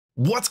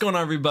What's going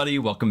on, everybody?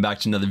 Welcome back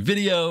to another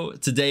video.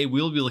 Today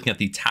we'll be looking at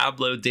the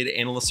Tableau Data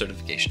Analyst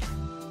certification.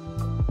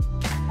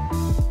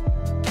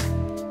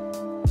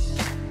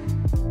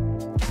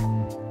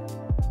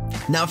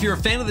 Now, if you're a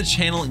fan of the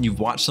channel and you've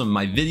watched some of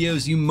my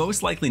videos, you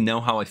most likely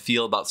know how I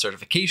feel about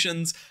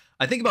certifications.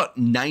 I think about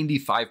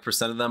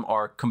 95% of them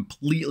are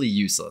completely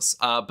useless,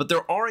 but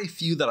there are a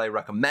few that I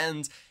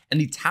recommend, and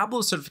the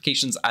Tableau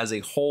certifications as a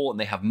whole, and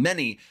they have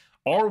many,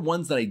 are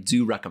ones that I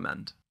do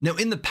recommend. Now,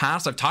 in the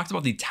past, I've talked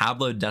about the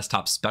Tableau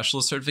Desktop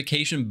Specialist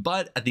certification,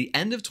 but at the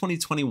end of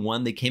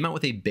 2021, they came out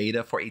with a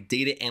beta for a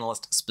data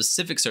analyst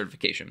specific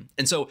certification.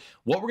 And so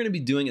what we're going to be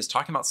doing is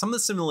talking about some of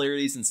the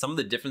similarities and some of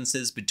the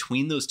differences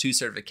between those two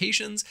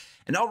certifications,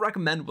 and I'll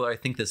recommend whether I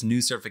think this new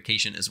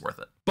certification is worth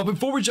it. But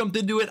before we jump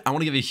into it, I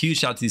want to give a huge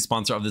shout out to the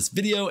sponsor of this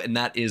video, and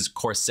that is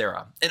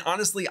Coursera. And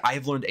honestly, I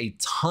have learned a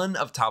ton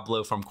of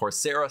Tableau from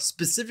Coursera,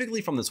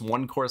 specifically from this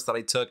one course that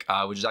I took,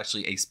 which is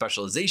actually a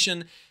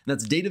specialization, and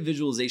that's data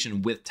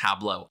visualization with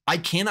Tableau. I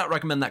cannot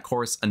recommend that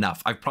course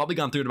enough. I've probably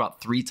gone through it about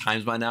 3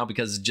 times by now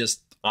because it's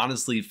just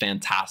honestly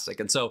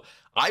fantastic. And so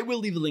I will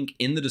leave a link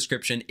in the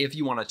description if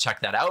you want to check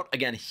that out.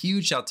 Again,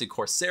 huge shout out to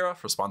Coursera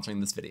for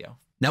sponsoring this video.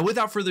 Now,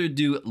 without further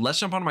ado, let's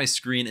jump onto my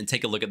screen and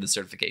take a look at the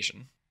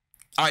certification.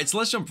 All right, so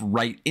let's jump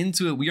right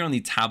into it. We are on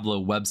the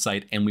Tableau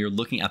website and we are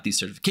looking at the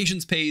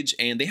certifications page,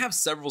 and they have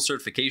several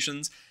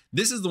certifications.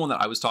 This is the one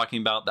that I was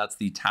talking about. That's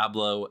the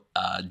Tableau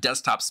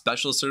Desktop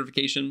Specialist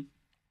certification.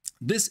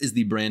 This is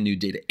the brand new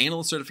data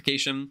analyst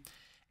certification,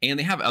 and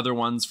they have other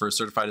ones for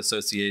certified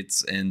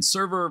associates and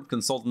server,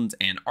 consultant,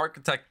 and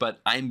architect,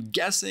 but I'm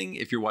guessing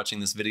if you're watching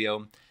this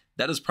video,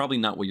 that is probably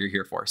not what you're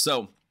here for.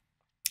 So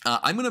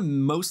I'm going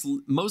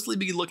to mostly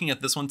be looking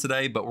at this one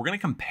today, but we're going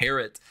to compare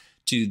it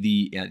to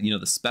the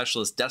the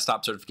specialist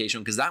desktop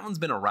certification, because that one's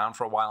been around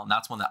for a while, and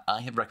that's one that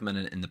I have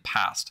recommended in the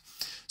past.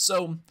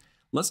 So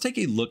let's take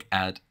a look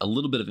at a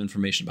little bit of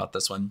information about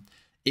this one.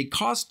 It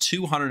costs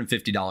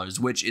 $250,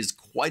 which is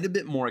quite a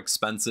bit more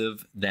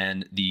expensive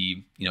than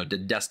the the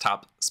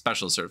desktop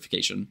specialist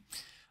certification.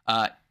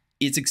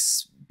 It's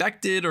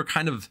expected, or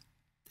kind of,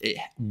 it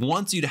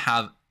wants you to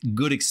have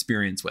good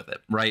experience with it,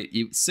 right?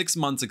 6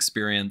 months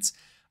experience,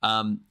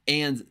 and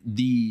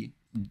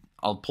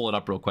I'll pull it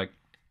up real quick.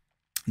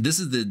 This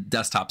is the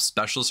desktop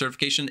specialist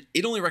certification.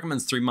 It only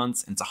recommends 3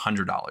 months, and it's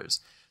 $100.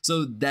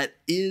 So that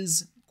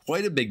is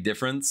quite a big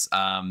difference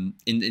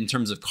in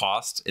terms of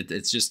cost.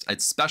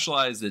 It's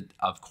specialized. It,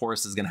 of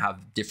course, is going to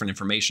have different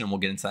information. We'll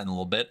get into that in a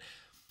little bit,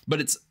 but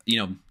it's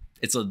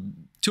it's a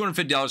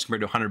 $250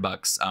 compared to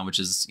 $100, which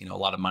is a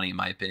lot of money in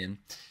my opinion.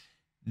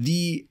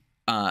 This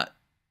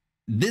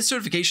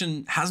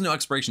certification has no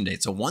expiration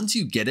date, so once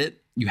you get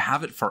it, you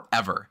have it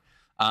forever.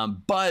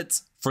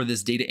 But for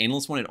this data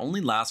analyst one, it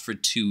only lasts for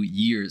 2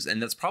 years.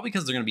 And that's probably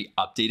because they're going to be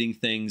updating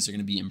things. They're going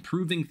to be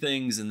improving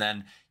things. And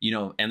then,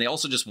 and they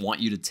also just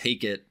want you to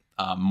take it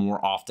more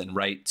often,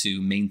 right?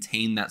 To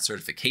maintain that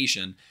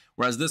certification.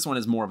 Whereas this one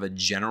is more of a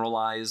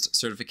generalized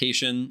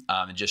certification.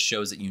 It just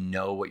shows that you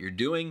know what you're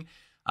doing.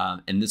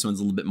 And this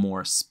one's a little bit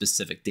more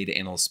specific, data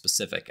analyst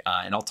specific.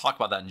 And I'll talk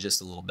about that in just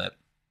a little bit.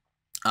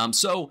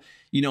 So,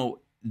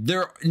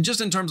 just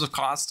in terms of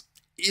cost,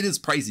 it is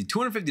pricey.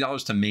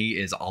 $250 to me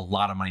is a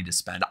lot of money to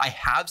spend. I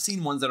have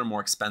seen ones that are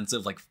more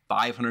expensive, like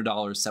 $500,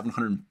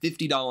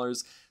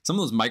 $750. Some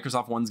of those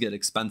Microsoft ones get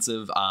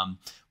expensive,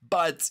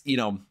 but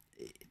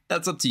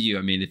that's up to you.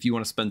 I mean, if you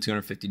want to spend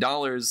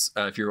 $250,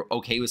 if you're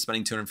okay with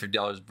spending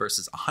 $250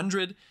 versus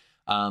 $100,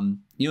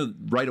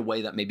 right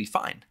away that may be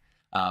fine.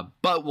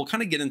 But we'll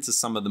kind of get into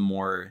some of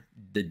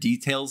the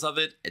details of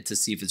it to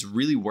see if it's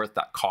really worth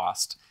that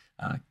cost.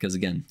 Because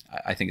again,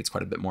 I think it's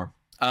quite a bit more.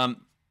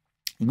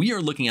 We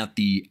are looking at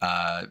the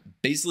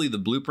basically the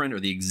blueprint or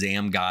the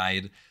exam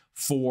guide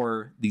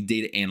for the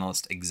data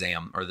analyst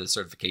exam, or the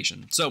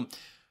certification. So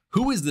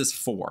who is this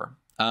for?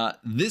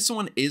 This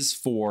one is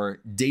for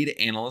data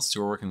analysts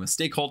who are working with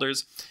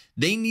stakeholders.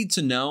 They need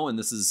to know, and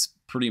this is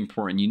pretty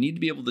important, you need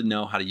to be able to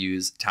know how to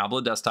use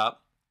Tableau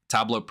Desktop,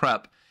 Tableau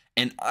Prep,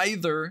 and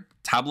either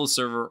Tableau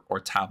Server or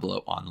Tableau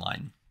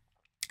Online.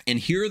 And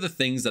here are the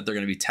things that they're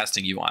going to be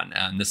testing you on.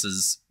 And this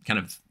is kind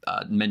of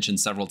mentioned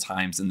several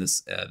times in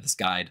this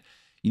guide.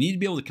 You need to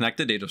be able to connect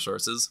the data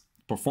sources,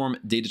 perform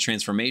data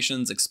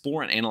transformations,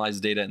 explore and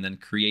analyze data, and then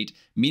create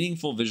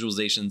meaningful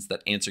visualizations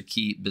that answer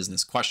key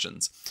business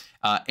questions.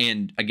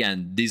 And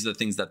again, these are the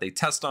things that they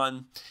test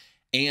on.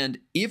 And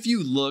if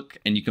you look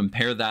and you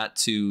compare that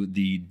to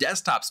the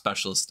desktop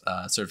specialist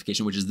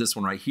certification, which is this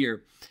one right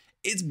here,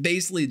 it's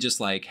basically just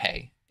like,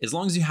 hey, as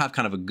long as you have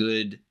kind of a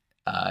good,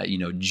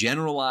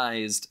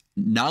 generalized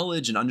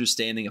knowledge and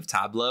understanding of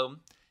Tableau,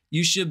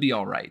 you should be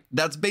all right.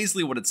 That's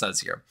basically what it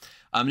says here.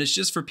 And it's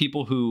just for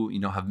people who,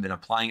 have been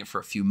applying it for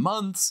a few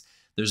months.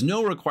 There's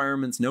no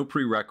requirements, no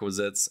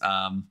prerequisites.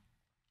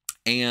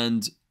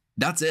 And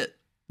that's it.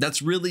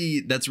 That's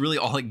really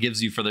all it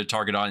gives you for their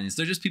target audience.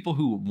 They're just people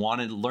who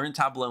want to learn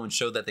Tableau and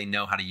show that they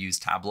know how to use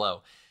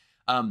Tableau.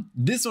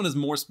 This one is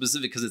more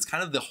specific because it's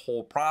kind of the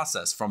whole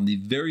process from the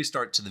very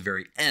start to the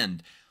very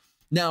end.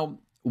 Now,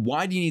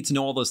 why do you need to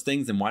know all those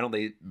things, and why don't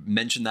they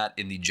mention that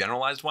in the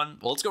generalized one?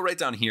 Well, let's go right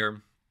down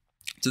here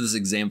to this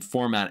exam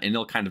format, and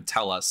it'll kind of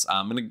tell us.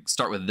 I'm going to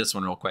start with this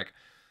one real quick.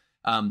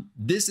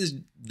 This is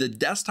the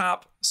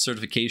desktop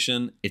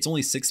certification. It's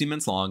only 60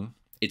 minutes long.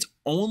 It's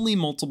only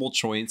multiple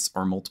choice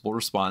or multiple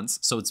response.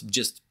 So it's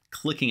just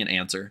clicking an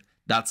answer.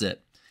 That's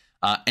it.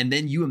 And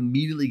then you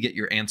immediately get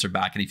your answer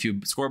back. And if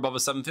you score above a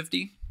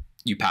 750,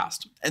 you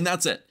passed. And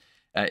that's it.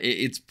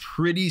 It's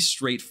pretty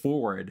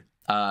straightforward.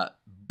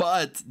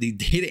 But the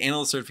data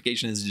analyst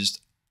certification is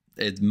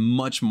it's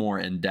much more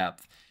in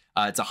depth.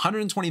 It's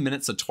 120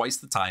 minutes, so twice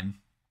the time.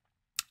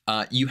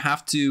 You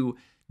have to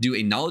do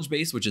a knowledge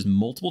base, which is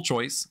multiple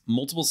choice,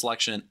 multiple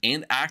selection,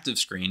 and active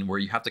screen, where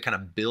you have to kind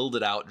of build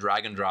it out,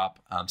 drag and drop,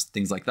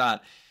 things like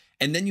that.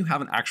 And then you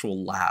have an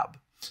actual lab.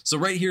 So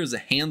right here is a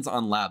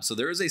hands-on lab. So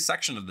there is a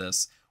section of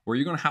this where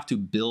you're going to have to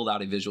build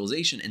out a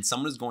visualization, and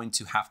someone is going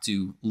to have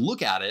to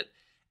look at it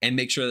and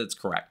make sure that it's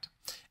correct.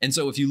 And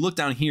so if you look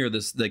down here,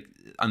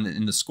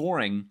 in the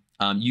scoring,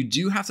 you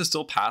do have to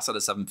still pass at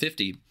a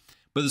 750,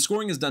 but the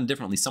scoring is done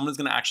differently. Someone is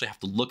going to actually have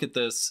to look at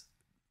this,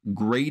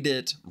 grade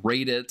it,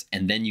 rate it,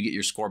 and then you get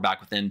your score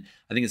back within,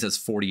 I think it says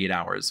 48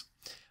 hours.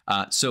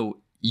 So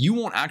you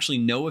won't actually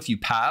know if you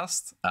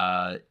passed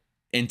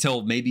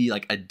until maybe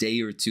like a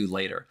day or two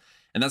later.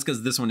 And that's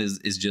because this one is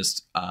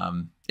just,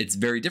 it's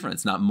very different.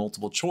 It's not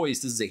multiple choice.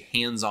 This is a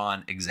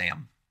hands-on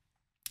exam.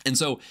 And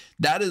so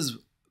that is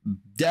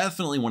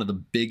definitely one of the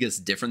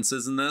biggest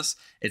differences in this.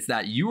 It's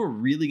that you are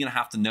really going to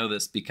have to know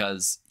this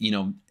because,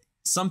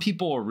 some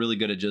people are really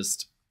good at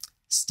just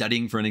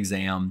studying for an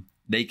exam.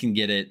 They can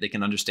get it, they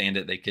can understand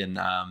it, they can,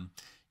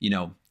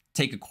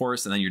 take a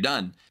course and then you're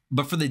done.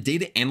 But for the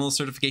data analyst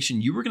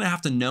certification, you are going to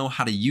have to know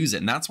how to use it.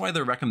 And that's why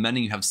they're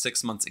recommending you have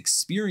 6 months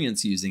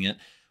experience using it,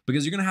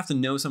 because you're going to have to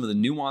know some of the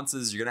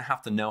nuances. You're going to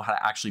have to know how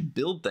to actually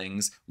build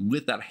things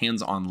with that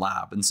hands-on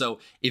lab. And so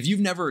if you've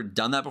never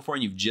done that before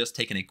and you've just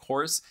taken a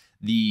course,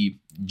 the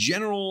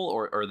general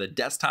or the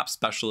desktop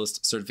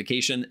specialist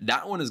certification,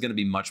 that one is going to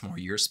be much more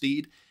your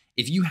speed.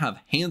 If you have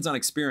hands-on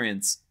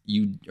experience,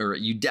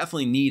 you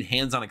definitely need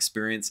hands-on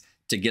experience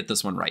to get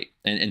this one right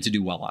and to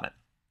do well on it.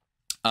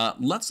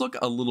 Let's look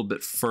a little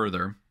bit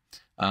further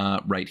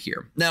right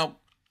here. Now,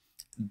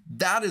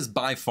 that is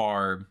by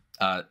far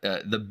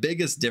the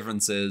biggest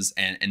differences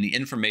and the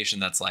information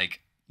that's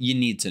like you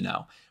need to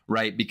know,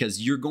 right?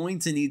 Because you're going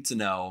to need to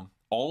know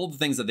all the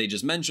things that they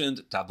just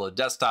mentioned: Tableau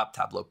desktop,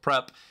 Tableau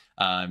prep,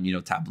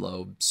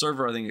 Tableau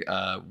server. I think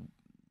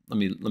let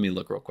me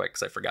look real quick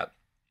because I forgot.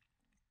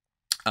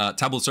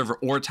 Tableau server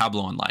or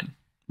Tableau online,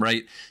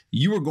 right?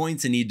 You are going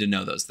to need to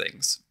know those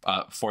things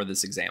for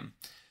this exam.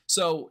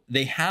 So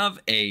they have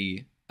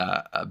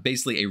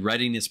basically a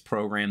readiness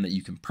program that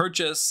you can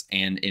purchase,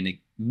 and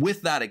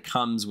with that, it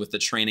comes with the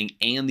training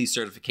and the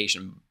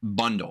certification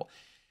bundle.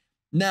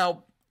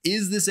 Now,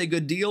 is this a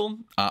good deal?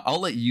 I'll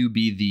let you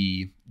be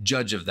the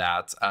judge of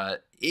that.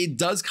 It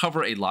does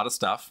cover a lot of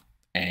stuff,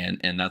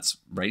 and that's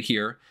right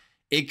here.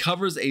 It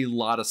covers a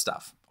lot of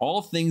stuff,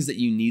 all things that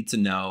you need to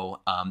know.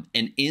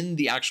 And in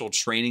the actual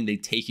training, they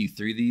take you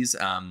through these.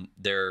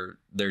 They're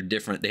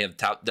different. They have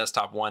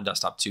desktop 1,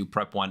 desktop 2,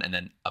 prep 1, and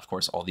then of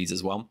course all these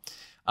as well.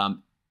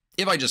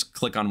 If I just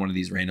click on one of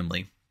these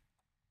randomly,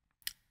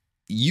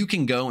 you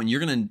can go and you're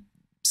going to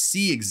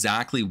see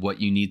exactly what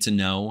you need to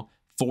know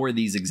for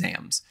these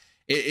exams.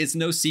 It's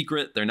no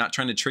secret. They're not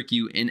trying to trick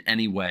you in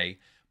any way,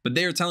 but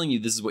they are telling you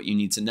this is what you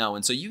need to know.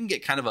 And so you can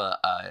get kind of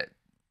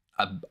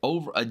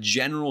a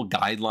general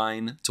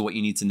guideline to what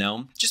you need to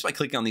know just by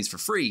clicking on these for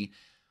free.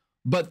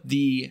 But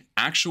the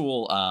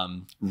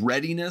actual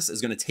readiness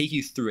is going to take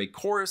you through a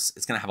course.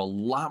 It's going to have a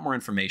lot more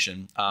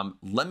information.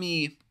 Let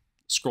me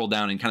scroll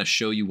down and kind of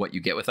show you what you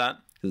get with that,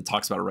 because it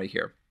talks about it right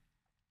here.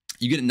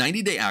 You get a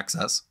 90-day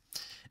access,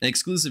 an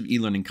exclusive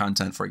e-learning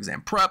content for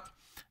exam prep,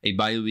 a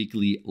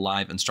bi-weekly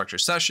live instructor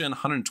session,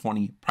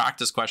 120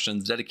 practice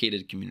questions,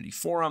 dedicated community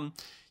forum.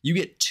 You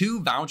get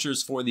 2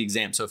 vouchers for the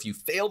exam. So if you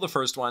fail the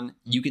first one,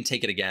 you can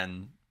take it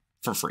again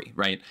for free,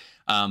 right?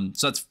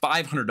 So that's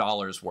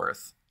 $500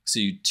 worth. So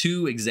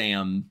 2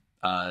 exam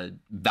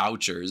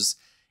vouchers.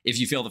 If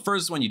you fail the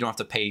first one, you don't have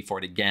to pay for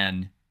it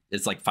again.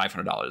 It's like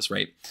 $500,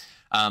 right?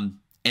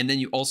 And then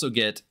you also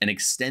get an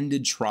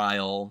extended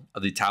trial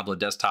of the Tableau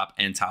desktop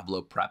and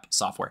Tableau prep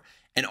software.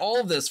 And all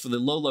of this for the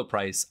low, low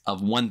price of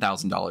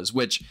 $1,000,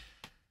 which,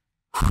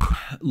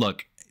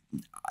 look,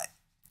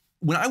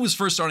 when I was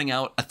first starting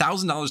out,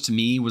 $1,000 to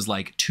me was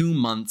like 2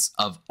 months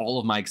of all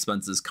of my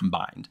expenses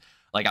combined.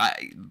 Like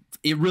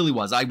it really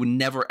was. I would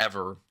never,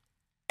 ever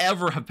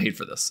have paid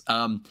for this.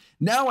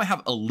 Now I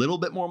have a little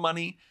bit more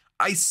money.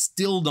 I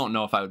still don't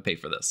know if I would pay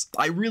for this.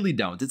 I really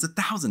don't. It's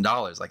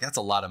 $1,000. Like that's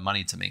a lot of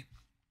money to me.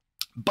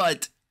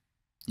 But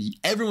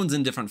everyone's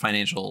in different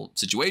financial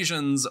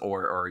situations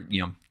or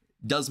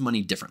does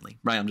money differently,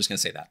 right? I'm just going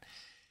to say that.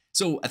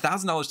 So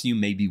 $1,000 to you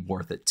may be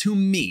worth it. To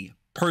me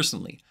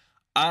personally,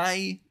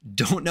 I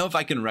don't know if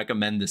I can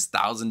recommend this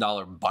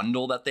 $1,000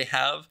 bundle that they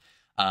have.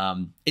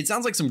 It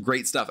sounds like some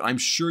great stuff, and I'm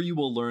sure you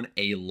will learn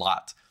a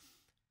lot.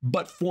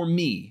 But for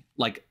me,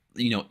 like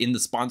in the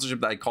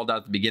sponsorship that I called out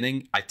at the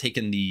beginning, I've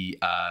taken the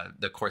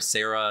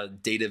Coursera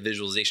data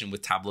visualization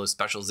with Tableau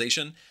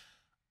specialization.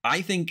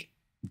 I think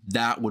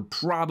that would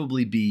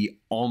probably be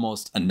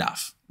almost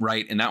enough,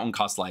 right? And that one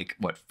costs like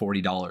what,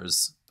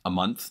 $40 a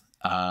month,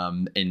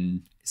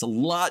 and it's a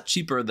lot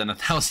cheaper than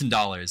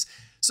 $1,000.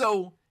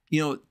 So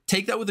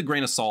take that with a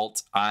grain of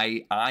salt.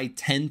 I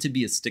tend to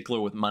be a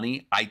stickler with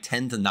money. I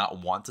tend to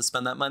not want to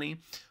spend that money,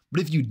 but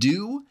if you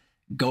do,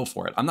 go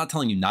for it. I'm not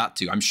telling you not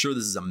to. I'm sure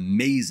this is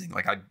amazing.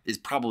 Like it's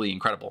probably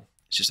incredible.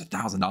 It's just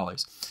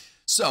 $1,000.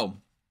 So,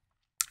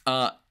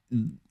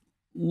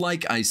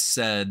 like I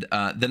said,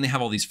 then they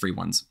have all these free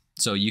ones.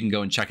 So you can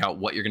go and check out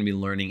what you're going to be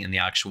learning in the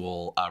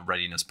actual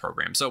readiness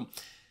program. So,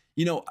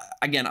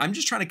 again, I'm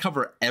just trying to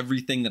cover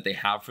everything that they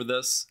have for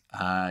this.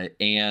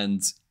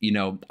 And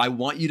I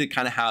want you to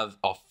kind of have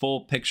a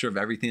full picture of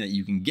everything that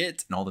you can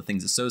get and all the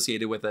things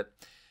associated with it.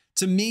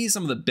 To me,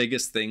 some of the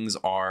biggest things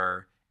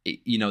are,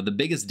 the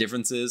biggest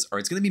differences are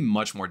it's going to be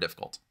much more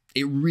difficult.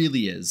 It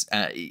really is.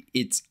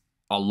 It's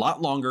a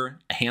lot longer,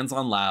 a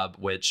hands-on lab,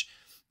 which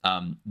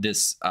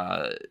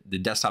the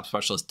desktop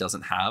specialist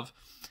doesn't have.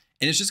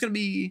 And it's going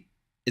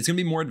to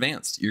be more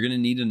advanced. You're going to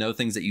need to know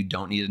things that you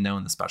don't need to know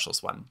in the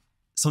specialist one.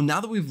 So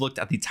now that we've looked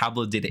at the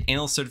Tableau Data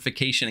Analyst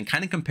certification and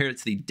kind of compared it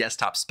to the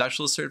Desktop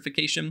Specialist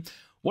certification,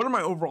 what are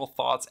my overall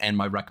thoughts and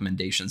my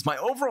recommendations? My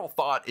overall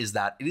thought is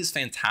that it is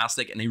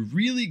fantastic and a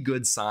really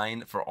good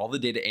sign for all the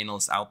data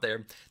analysts out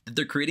there that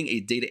they're creating a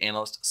data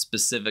analyst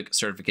specific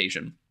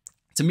certification.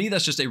 To me,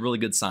 that's just a really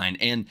good sign.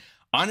 And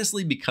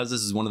honestly, because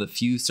this is one of the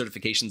few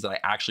certifications that I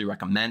actually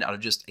recommend out of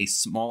just a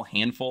small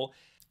handful,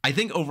 I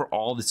think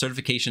overall the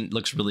certification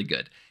looks really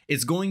good.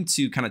 It's going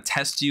to kind of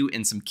test you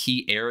in some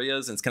key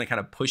areas, and it's going to kind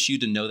of push you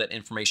to know that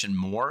information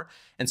more.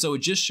 And so it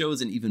just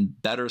shows an even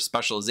better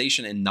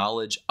specialization and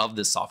knowledge of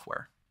this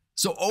software.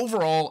 So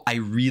overall, I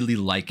really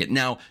like it.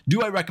 Now,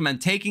 do I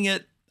recommend taking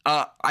it?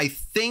 I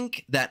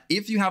think that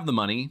if you have the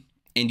money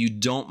and you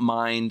don't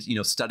mind,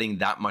 studying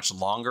that much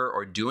longer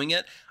or doing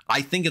it,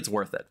 I think it's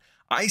worth it.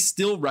 I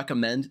still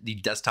recommend the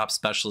Desktop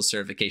Specialist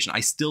certification. I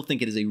still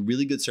think it is a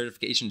really good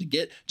certification to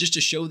get just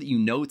to show that you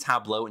know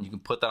Tableau and you can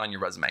put that on your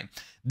resume.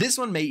 This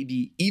one may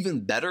be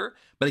even better,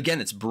 but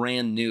again, it's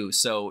brand new.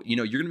 So,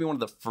 you're going to be one of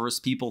the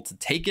first people to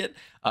take it.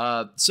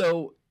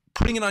 So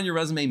putting it on your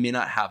resume may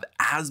not have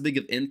as big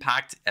of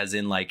impact as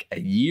in like a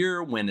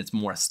year when it's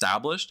more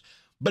established.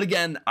 But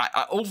again,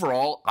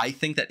 overall, I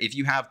think that if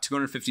you have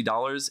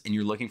 $250 and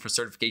you're looking for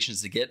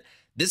certifications to get,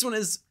 this one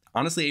is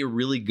honestly a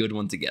really good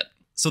one to get.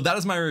 So that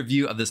is my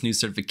review of this new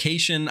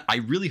certification. I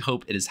really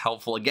hope it is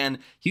helpful. Again,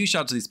 huge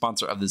shout out to the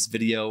sponsor of this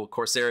video,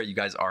 Coursera. You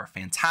guys are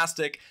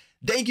fantastic.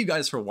 Thank you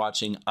guys for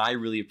watching. I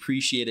really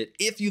appreciate it.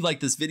 If you like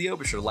this video,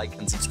 be sure to like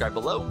and subscribe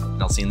below,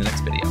 and I'll see you in the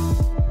next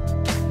video.